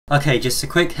Okay, just a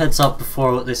quick heads up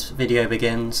before this video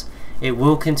begins. It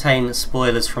will contain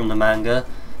spoilers from the manga,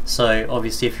 so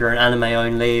obviously if you're an anime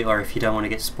only or if you don't want to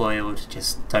get spoiled,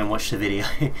 just don't watch the video.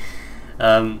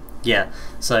 Yeah,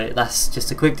 so that's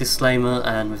just a quick disclaimer,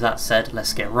 and with that said,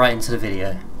 let's get right into the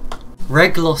video.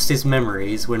 Reg lost his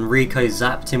memories when Rico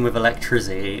zapped him with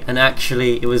electricity, and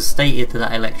actually it was stated that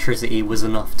that electricity was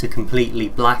enough to completely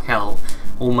black out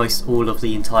almost all of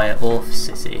the entire Orth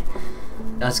city.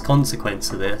 As a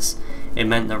consequence of this, it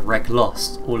meant that Reg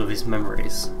lost all of his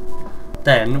memories.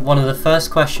 Then, one of the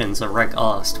first questions that Reg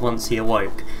asked once he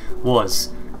awoke was,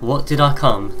 "What did I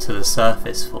come to the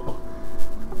surface for?"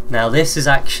 Now this is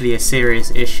actually a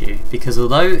serious issue, because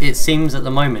although it seems at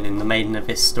the moment in the Maiden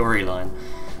Abyss storyline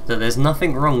that there's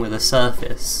nothing wrong with the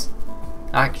surface,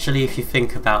 actually if you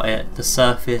think about it, the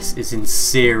surface is in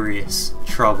serious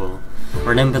trouble.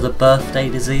 Remember the birthday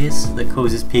disease that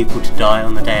causes people to die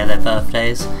on the day of their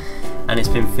birthdays, and it's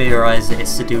been theorised that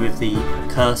it's to do with the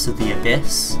curse of the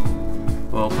Abyss?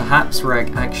 Well, perhaps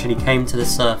Reg actually came to the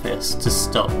surface to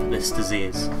stop this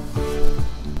disease.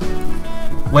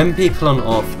 When people on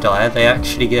Orth die, they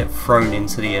actually get thrown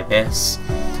into the Abyss,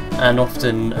 and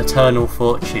often eternal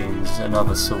fortunes and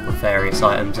other sort of various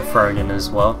items are thrown in as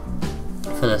well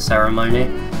for the ceremony.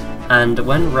 And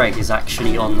when Reg is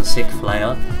actually on the 6th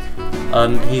layer,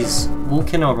 he's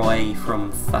walking away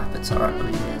from Thapata, I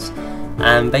believe it is,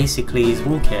 and basically he's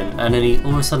walking, and then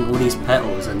all of a sudden all these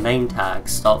petals and name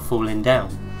tags start falling down.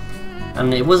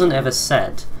 And it wasn't ever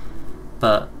said,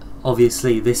 but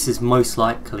obviously this is most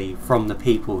likely from the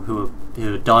people who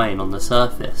are dying on the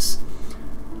surface.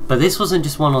 But this wasn't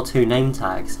just 1 or 2 name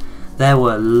tags, there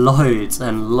were loads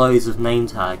and loads of name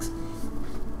tags.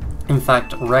 In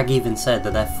fact, Reg even said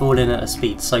that they're falling at a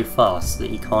speed so fast that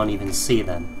you can't even see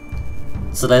them.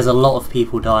 So there's a lot of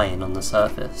people dying on the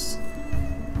surface.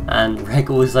 And Reg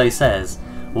also says,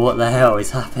 "What the hell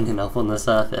is happening up on the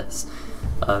surface?"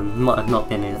 Might have not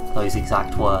been in those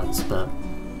exact words, but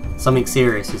something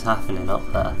serious is happening up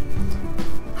there.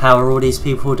 How are all these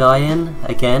people dying?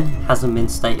 Again, hasn't been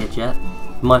stated yet.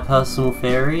 My personal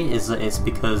theory is that it's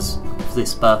because of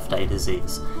this birthday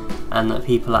disease, and that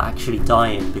people are actually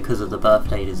dying because of the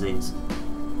birthday disease.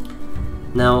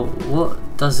 Now, what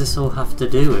does this all have to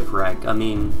do with Reg? I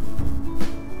mean,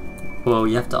 well,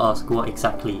 you have to ask, what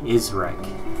exactly is Reg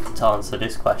to answer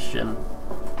this question.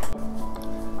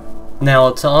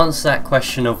 Now, to answer that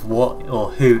question of what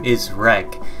or who is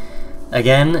Reg,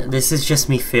 again, this is just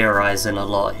me theorising a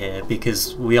lot here,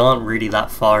 because we aren't really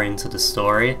that far into the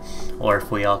story, or if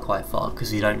we are quite far,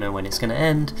 because we don't know when it's going to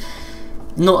end.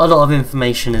 Not a lot of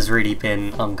information has really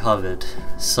been uncovered.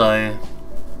 So,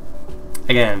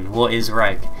 again, what is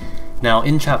Reg? Now,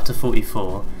 in chapter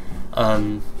 44,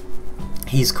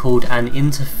 he's called an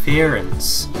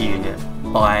interference unit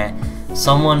by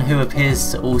someone who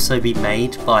appears to also be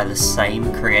made by the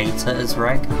same creator as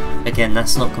Reg. Again,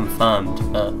 that's not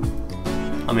confirmed, but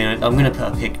I mean, I'm going to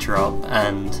put a picture up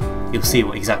and you'll see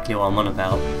exactly what I'm on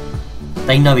about.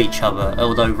 They know each other,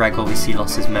 although Reg obviously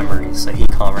lost his memories, so he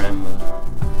can't remember.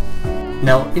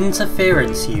 Now,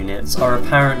 interference units are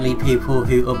apparently people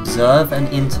who observe and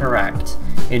interact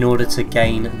in order to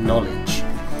gain knowledge.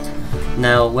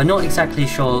 Now, we're not exactly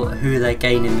sure who they're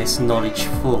gaining this knowledge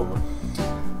for,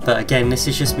 but again, this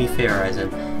is just me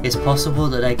theorising. It's possible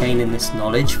that they're gaining this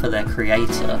knowledge for their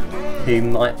creator, who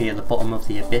might be at the bottom of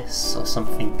the abyss or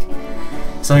something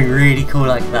really cool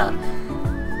like that.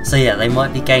 So yeah, they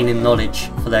might be gaining knowledge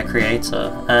for their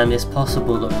creator, and it's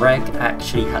possible that Reg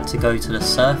actually had to go to the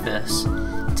surface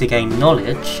to gain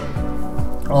knowledge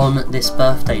on this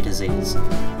birthday disease,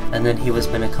 and then he was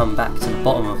going to come back to the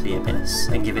bottom of the abyss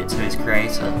and give it to his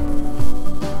creator.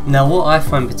 Now, what I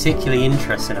find particularly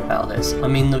interesting about this, I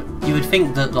mean, you would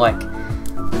think that like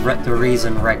the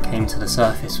reason Reg came to the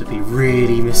surface would be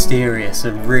really mysterious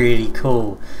and really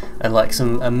cool, and like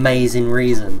some amazing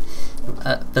reason.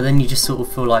 But then you just sort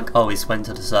of feel like, oh, he's went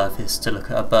to the surface to look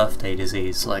at a birthday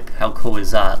disease, like how cool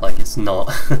is that? Like, it's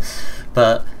not.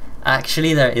 But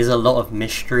actually there is a lot of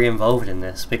mystery involved in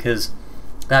this, because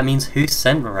that means who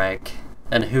sent Reg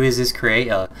and who is his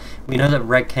creator. We know that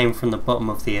Reg came from the bottom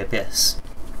of the abyss,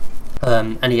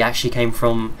 and he actually came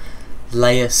from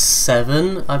layer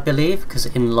 7, I believe, because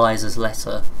in Liza's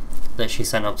letter that she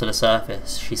sent up to the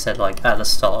surface, she said, like, at the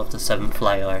start of the 7th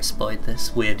layer I spotted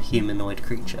this weird humanoid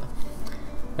creature.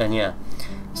 And yeah,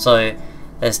 so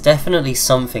there's definitely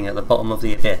something at the bottom of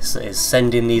the abyss that is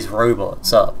sending these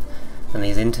robots up and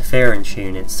these interference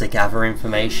units to gather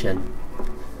information.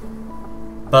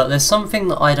 But there's something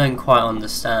that I don't quite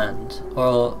understand,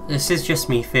 or this is just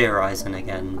me theorising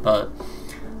again, but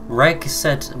Reg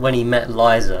said when he met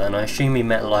Liza, and I assume he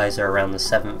met Liza around the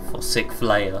 7th or 6th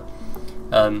layer.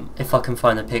 If I can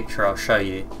find the picture, I'll show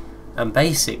you. And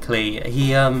basically,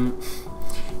 he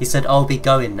said, "I'll be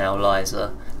going now,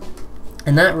 Liza."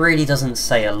 And that really doesn't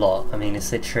say a lot. I mean,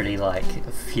 it's literally like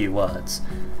a few words.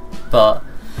 But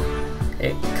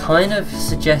it kind of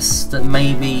suggests that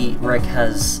maybe Reg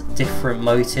has different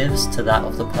motives to that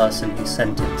of the person who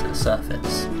sent him to the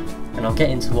surface. And I'll get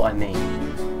into what I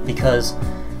mean. Because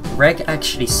Reg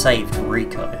actually saved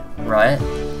Rico, right?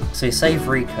 So he saved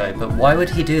Rico, but why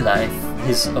would he do that if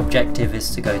his objective is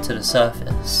to go to the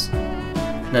surface?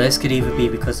 Now this could either be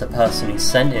because the person who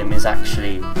sent him is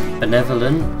actually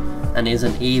benevolent and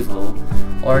isn't evil,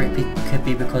 or it could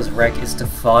be because Reg is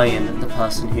defying the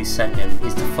person who sent him,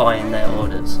 he's defying their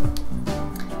orders.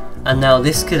 And now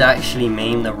this could actually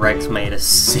mean that Reg's made a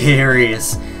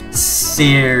serious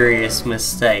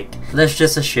mistake. Let's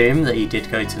just assume that he did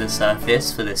go to the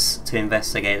surface for this, to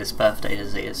investigate this birthday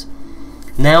disease.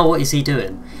 Now what is he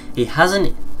doing? He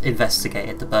hasn't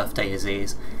investigated the birthday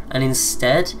disease, and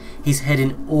instead he's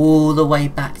heading all the way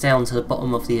back down to the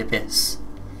bottom of the abyss.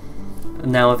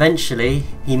 Now eventually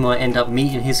he might end up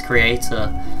meeting his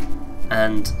creator,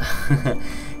 and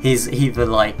he's either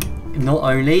like, not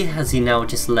only has he now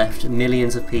just left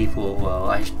millions of people, well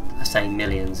I say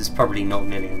millions, it's probably not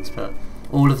millions, but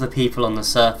all of the people on the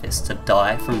surface to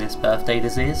die from this birthday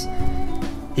disease,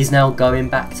 he's now going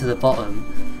back to the bottom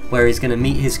where he's going to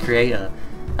meet his creator.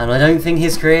 And I don't think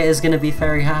his creator is going to be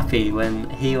very happy when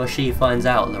he or she finds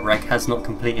out that Reg has not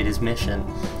completed his mission,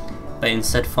 but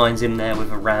instead finds him there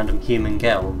with a random human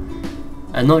girl.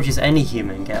 And not just any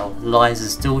human girl,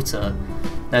 Liza's daughter.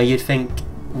 Now you'd think,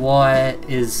 why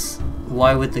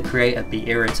would the creator be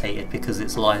irritated because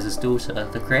it's Liza's daughter?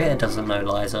 The creator doesn't know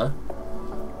Liza.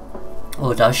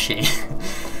 Or does she?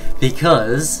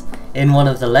 Because in one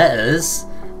of the letters,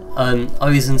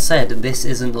 Ozen said this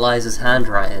isn't Liza's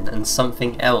handwriting and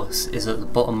something else is at the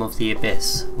bottom of the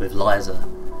abyss with Liza.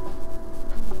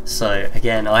 So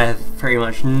again, I have pretty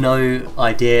much no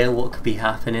idea what could be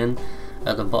happening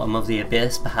at the bottom of the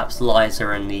abyss. Perhaps Liza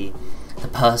and the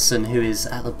person who is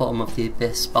at the bottom of the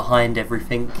abyss behind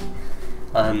everything.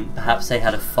 Perhaps they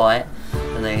had a fight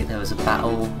and there was a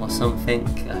battle or something.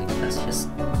 I think that's just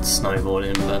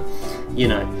snowballing, but you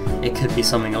know, it could be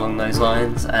something along those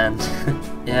lines. And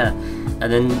yeah, and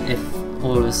then if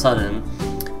all of a sudden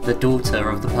the daughter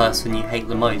of the person you hate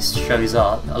the most shows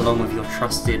up along with your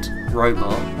trusted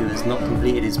robot who has not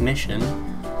completed his mission,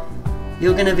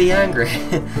 you're gonna be angry.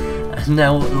 And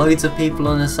now loads of people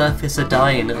on the surface are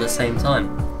dying at the same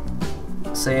time.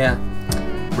 So yeah,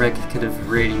 Reg could have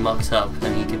really mucked up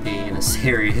and he could be in a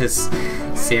serious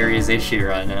issue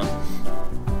right now.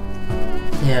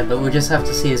 Yeah, but we'll just have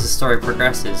to see as the story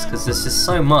progresses, because there's just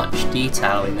so much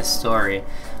detail in this story.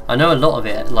 I know a lot of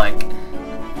it, like,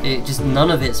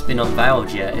 none of it's been unveiled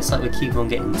yet. It's like we keep on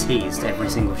getting teased every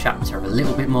single chapter of a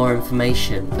little bit more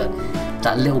information, but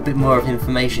that little bit more of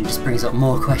information just brings up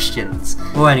more questions.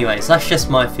 Well anyways, that's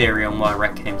just my theory on why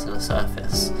Reg came to the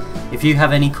surface. If you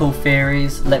have any cool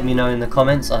theories, let me know in the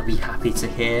comments, I'd be happy to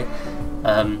hear.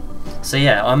 So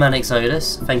yeah, I'm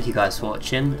Anexodus, thank you guys for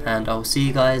watching, and I'll see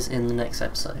you guys in the next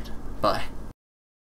episode. Bye.